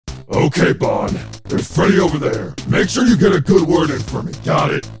Okay, Bond. There's Freddy over there. Make sure you get a good word in for me.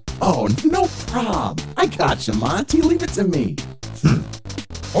 Got it? Oh, no problem. I got you, Monty. Leave it to me.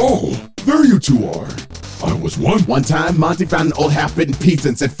 Oh, there you two are. I was one. One time, Monty found an old half-bitten pizza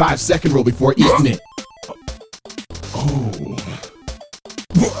and said 5-second rule before eating it. Oh.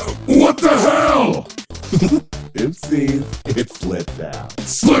 What the hell? Oopsies, it slipped out.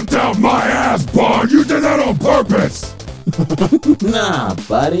 Slipped out my ass, Bond. You did that on purpose. Nah,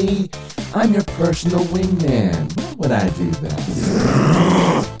 buddy. I'm your personal wingman. Why would I do that?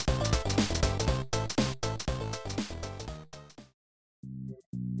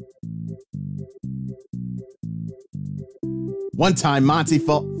 One time, Monty.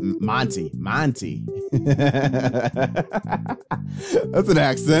 That's an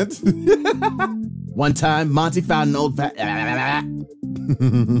accent. One time, Monty found an old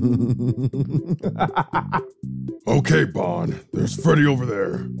Okay, Bond. There's Freddy over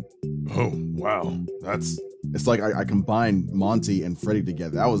there. Oh, wow. It's like I combined Monty and Freddy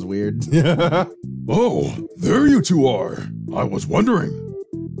together. That was weird. Oh, there you two are. I was wondering.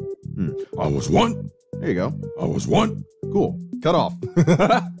 I was one. There you go. I was one. Cool. Cut off.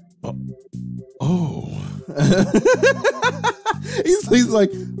 Oh. he's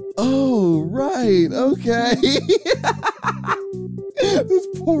like, oh, right. Okay. This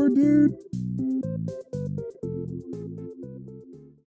poor dude.